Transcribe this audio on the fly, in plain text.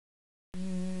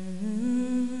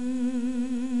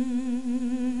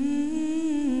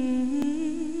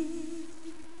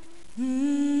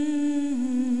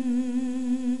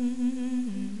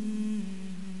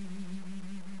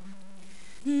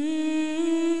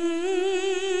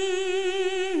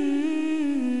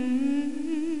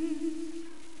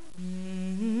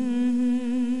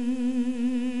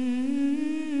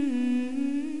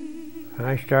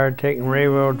I started taking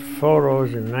railroad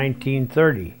photos in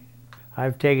 1930.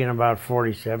 I've taken about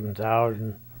 40-some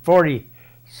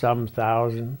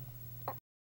thousand.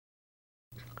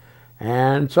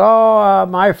 And so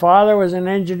my father was an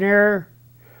engineer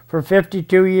for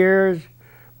 52 years.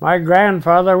 My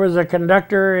grandfather was a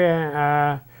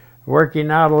conductor working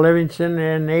out of Livingston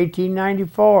in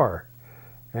 1894.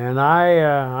 And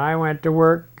I went to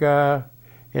work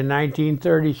in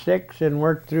 1936 and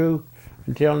worked through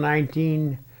until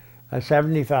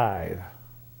 1975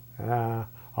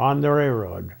 on the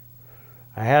railroad.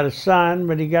 I had a son,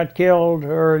 but he got killed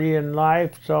early in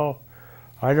life, so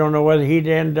I don't know whether he'd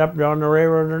end up on the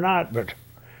railroad or not, but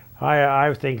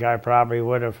I think I probably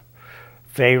would have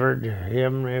favored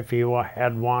him if he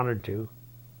had wanted to.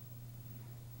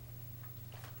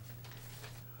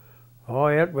 Oh,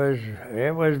 it was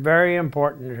very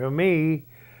important to me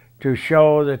to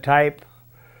show the type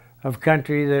of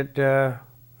country that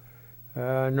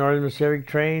Northern Pacific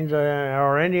trains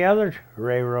or any other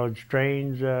railroads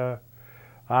trains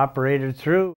operated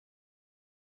through.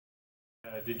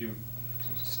 Did you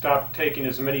stop taking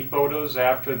as many photos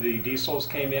after the diesels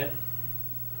came in?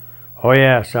 Oh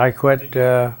yes, I quit.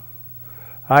 The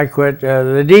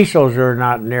diesels are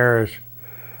not near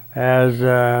as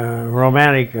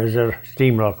romantic as a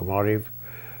steam locomotive.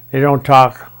 They don't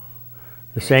talk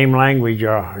the same language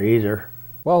either.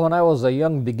 Well, when I was a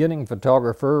young beginning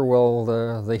photographer, well,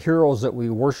 the heroes that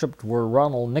we worshipped were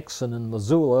Ronald Nixon in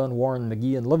Missoula and Warren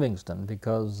McGee in Livingston,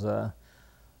 because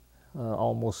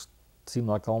almost seemed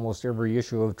like almost every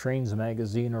issue of Trains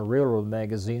magazine or Railroad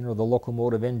magazine or the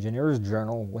Locomotive Engineers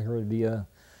Journal, here would be a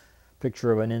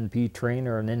picture of an NP train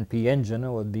or an NP engine.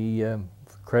 It would be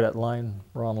credit line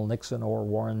Ronald Nixon or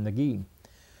Warren McGee.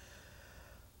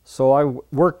 So I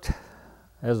worked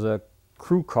as a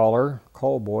crew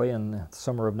callboy in the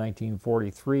summer of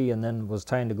 1943, and then it was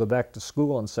time to go back to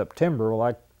school in September. Well,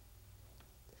 I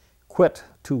quit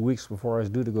 2 weeks before I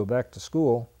was due to go back to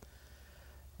school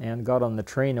and got on the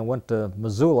train and went to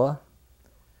Missoula,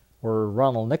 where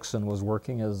Ronald Nixon was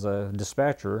working as a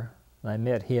dispatcher. And I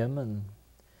met him, and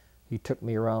he took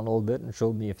me around a little bit and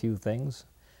showed me a few things.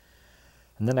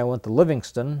 And then I went to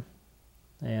Livingston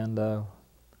and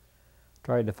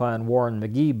tried to find Warren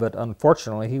McGee, but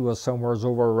unfortunately he was somewhere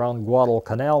over around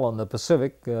Guadalcanal in the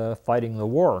Pacific fighting the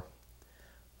war.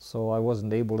 So I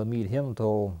wasn't able to meet him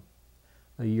till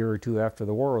a year or two after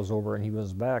the war was over and he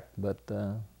was back. But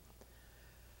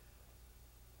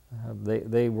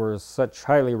they were such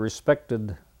highly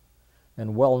respected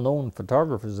and well-known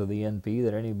photographers of the NP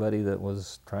that anybody that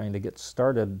was trying to get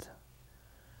started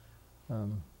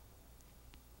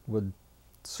would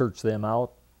search them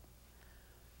out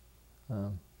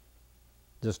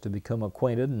just to become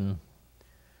acquainted and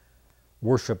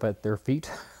worship at their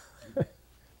feet.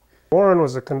 Warren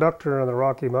was a conductor on the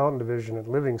Rocky Mountain Division at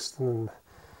Livingston, and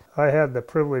I had the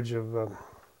privilege of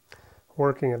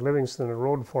working at Livingston as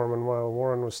road foreman while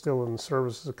Warren was still in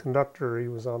service as a conductor. He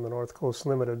was on the North Coast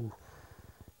Limited.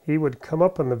 He would come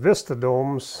up in the Vista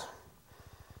Domes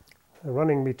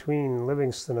running between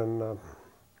Livingston and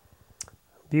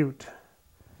Butte,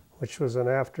 which was an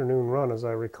afternoon run, as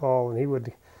I recall, and he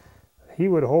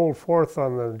would hold forth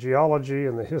on the geology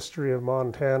and the history of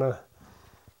Montana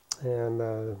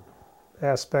and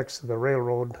aspects of the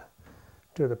railroad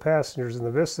to the passengers in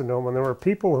the Vista Dome. And there were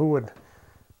people who would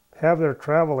have their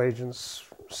travel agents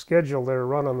schedule their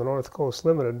run on the North Coast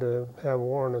Limited to have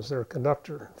Warren as their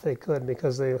conductor if they could,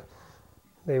 because they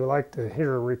liked to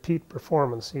hear a repeat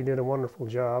performance. He did a wonderful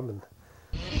job.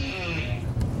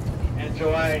 And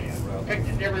so I picked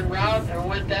a different route and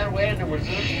went that way, and there was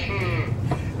this,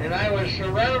 and I was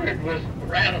surrounded with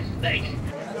rattlesnakes.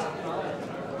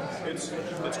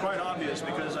 It's quite obvious,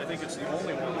 because I think it's the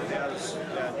only one that has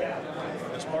that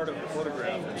as part of the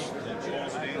photograph. It's all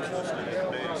the angels and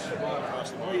the base across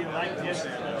the board.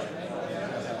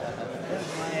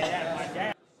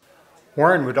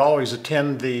 Warren would always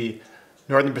attend the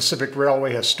Northern Pacific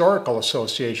Railway Historical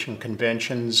Association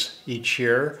conventions each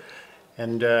year.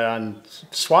 And on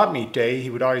swap meet day, he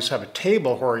would always have a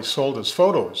table where he sold his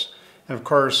photos. And of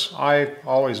course, I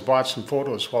always bought some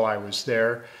photos while I was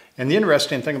there. And the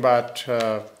interesting thing about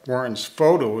Warren's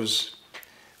photos,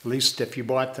 at least if you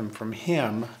bought them from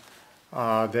him,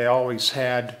 they always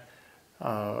had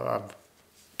a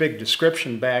big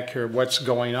description back here of what's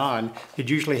going on.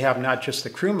 He'd usually have not just the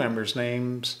crew members'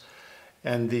 names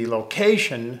and the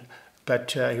location,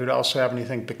 but he would also have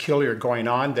anything peculiar going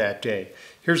on that day.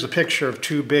 Here's a picture of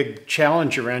two big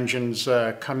Challenger engines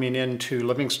coming into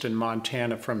Livingston,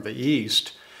 Montana from the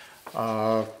east,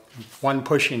 one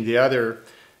pushing the other.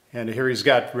 And here he's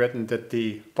got written that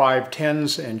the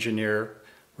 510's engineer,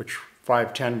 which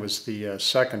 510 was the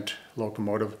second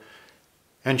locomotive,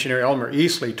 Engineer Elmer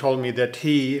Eastley told me that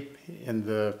he, in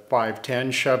the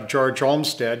 510, shoved George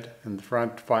Olmsted in the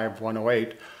front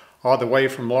 5108 all the way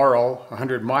from Laurel,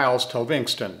 100 miles to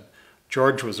Livingston.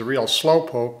 George was a real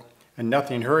slowpoke and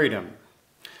nothing hurried him.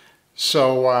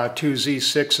 So 2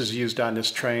 Z6 is used on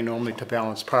this train only to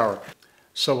balance power.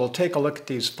 So we'll take a look at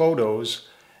these photos,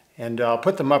 and I'll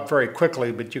put them up very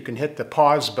quickly, but you can hit the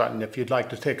pause button if you'd like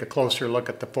to take a closer look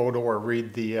at the photo or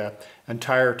read the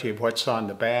entirety of what's on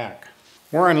the back.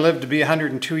 Warren lived to be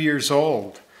 102 years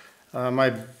old.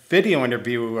 My video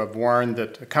interview of Warren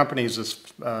that accompanies this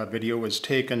video was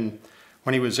taken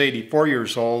when he was 84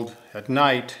 years old at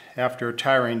night after a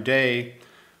tiring day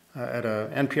at a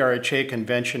NPRHA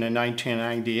convention in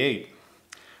 1998.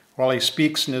 While he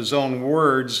speaks in his own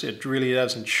words, it really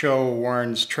doesn't show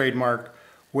Warren's trademark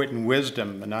wit and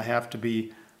wisdom, and I have to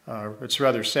be, it's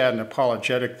rather sad and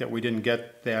apologetic that we didn't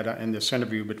get that in this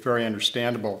interview, but very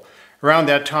understandable. Around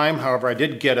that time, however, I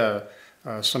did get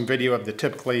some video of the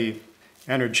typically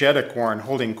energetic Warren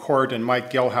holding court in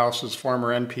Mike Gilhouse's former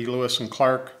NP Lewis and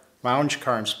Clark lounge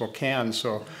car in Spokane,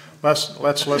 so let's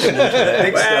listen to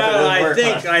that. Well,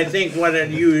 I think one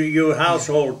of you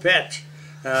household pets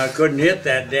couldn't hit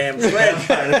that damn sledge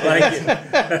like it.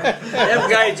 Them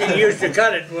guys that used to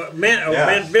cut it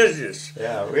meant business.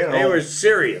 Yeah, they were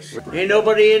serious. Ain't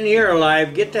nobody in here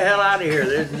alive. Get the hell out of here.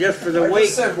 This is just for the wake.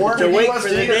 It's a wake for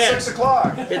the dead. 6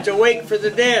 o'clock. It's a wake for the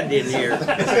dead in here.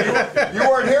 You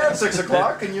weren't here at 6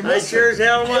 o'clock, and you missed I sure as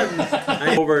hell wasn't.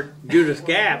 I'm over at Judith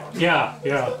Gap. Yeah.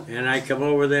 And I come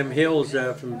over them hills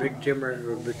from Big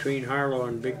Timber, between Harlow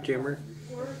and Big Timber.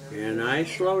 And I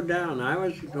slowed down. I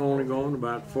was only going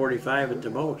about 45 at the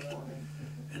most.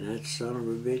 And that son of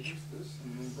a bitch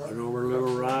went over a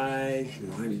little rise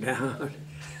and went down.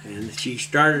 And she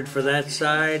started for that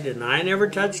side, and I never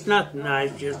touched nothing. I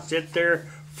just sit there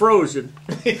frozen.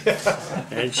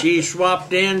 And she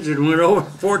swapped ends and went over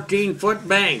 14-foot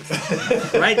bank.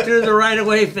 Right through the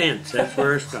right-of-way fence. That's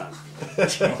where it stopped.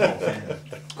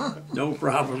 No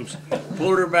problems.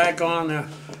 Pulled her back on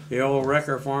the old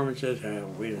wrecker foreman says,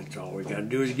 oh, that's all we got to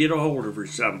do is get a hold of her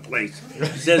someplace. He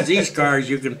says these cars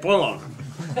you can pull on them.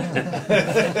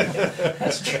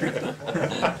 That's true.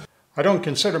 I don't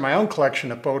consider my own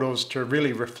collection of photos to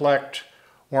really reflect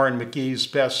Warren McGee's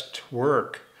best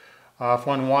work. If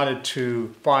one wanted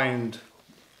to find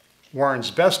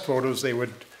Warren's best photos, they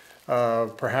would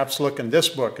perhaps look in this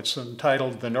book. It's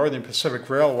entitled The Northern Pacific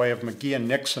Railway of McGee and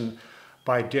Nixon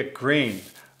by Dick Green.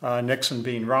 Nixon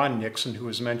being Ron Nixon, who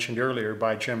was mentioned earlier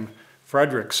by Jim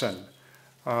Fredrickson.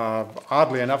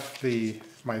 Oddly enough, two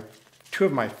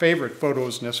of my favorite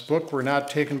photos in this book were not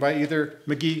taken by either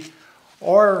McGee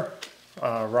or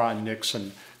Ron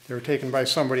Nixon. They were taken by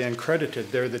somebody uncredited.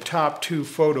 They're the top two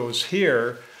photos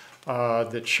here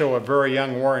that show a very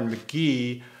young Warren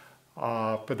McGee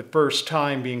for the first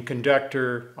time being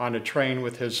conductor on a train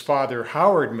with his father,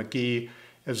 Howard McGee,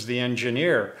 as the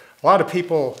engineer. A lot of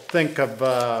people think of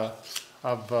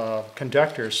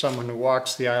conductor as someone who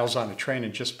walks the aisles on a train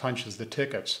and just punches the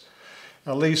tickets.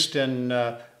 At least in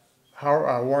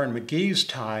Warren McGee's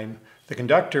time, the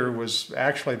conductor was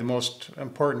actually the most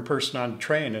important person on the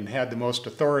train and had the most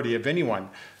authority of anyone.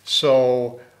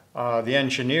 So the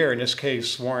engineer, in this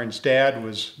case Warren's dad,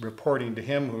 was reporting to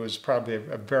him, who was probably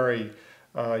a very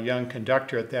young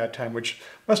conductor at that time, which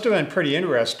must have been a pretty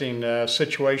interesting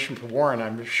situation for Warren.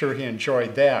 I'm sure he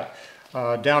enjoyed that.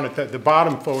 Down at the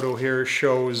bottom photo here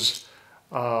shows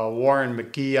Warren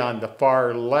McGee on the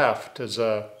far left as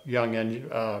a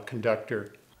young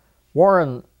conductor.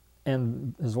 Warren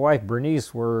and his wife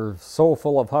Bernice were so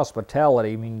full of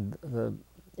hospitality. I mean,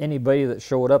 anybody that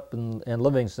showed up in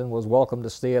Livingston was welcome to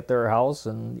stay at their house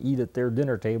and eat at their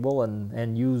dinner table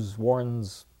and use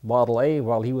Warren's Model A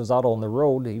while he was out on the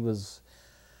road. He was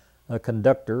a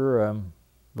conductor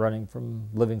running from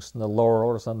Livingston to Laurel,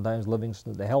 or sometimes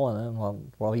Livingston to Helena.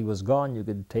 And while he was gone, you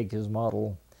could take his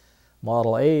Model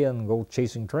A and go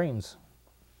chasing trains.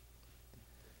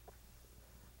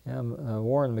 Yeah,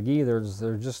 Warren McGee, there's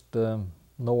just no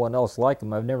one else like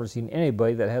him. I've never seen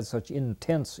anybody that had such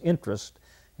intense interest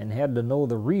and had to know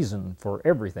the reason for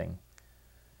everything.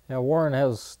 Now, Warren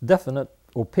has definite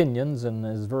opinions and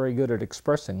is very good at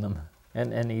expressing them,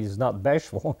 and he's not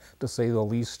bashful, to say the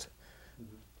least.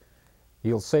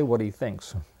 he'll say what he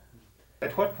thinks.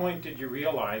 At what point did you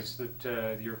realize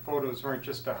that your photos weren't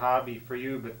just a hobby for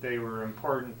you, but they were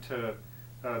important to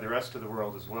the rest of the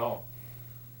world as well?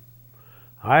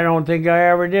 I don't think I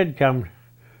ever did come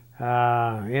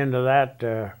into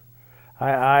that.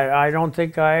 I don't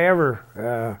think I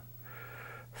ever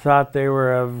thought they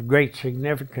were of great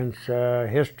significance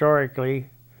historically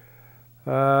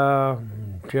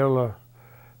till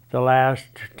the last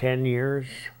 10 years,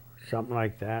 something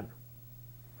like that.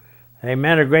 They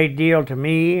meant a great deal to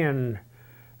me and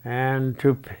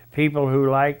to people who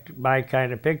liked my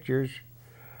kind of pictures,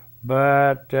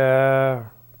 but well,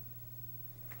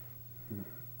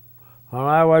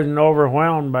 I wasn't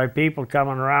overwhelmed by people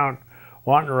coming around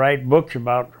wanting to write books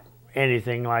about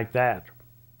anything like that.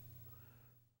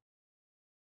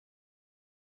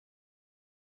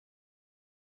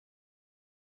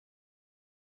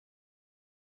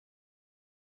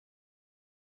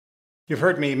 You've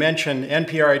heard me mention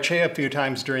NPRHA a few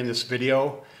times during this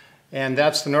video, and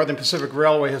that's the Northern Pacific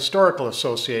Railway Historical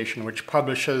Association, which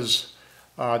publishes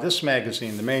this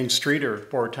magazine, The Main Streeter,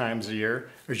 4 times a year.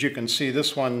 As you can see,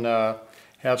 this one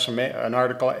has an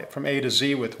article from A to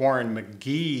Z with Warren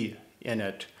McGee in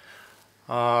it.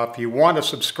 If you want to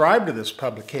subscribe to this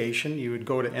publication, you would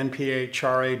go to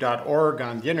nphra.org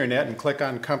on the internet and click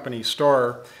on Company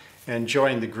Store and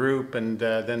join the group, and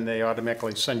then they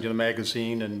automatically send you the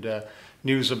magazine and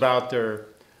news about their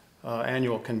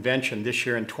annual convention. This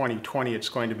year in 2020, it's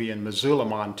going to be in Missoula,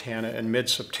 Montana in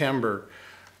mid-September.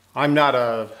 I'm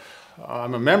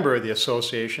a member of the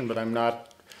association, but I'm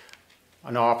not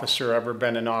an officer, ever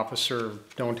been an officer,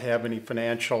 don't have any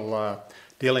financial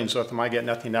dealings with them. I get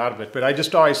nothing out of it. But I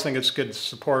just always think it's good to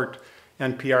support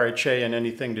NPRHA and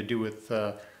anything to do with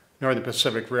Northern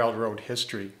Pacific Railroad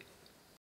history.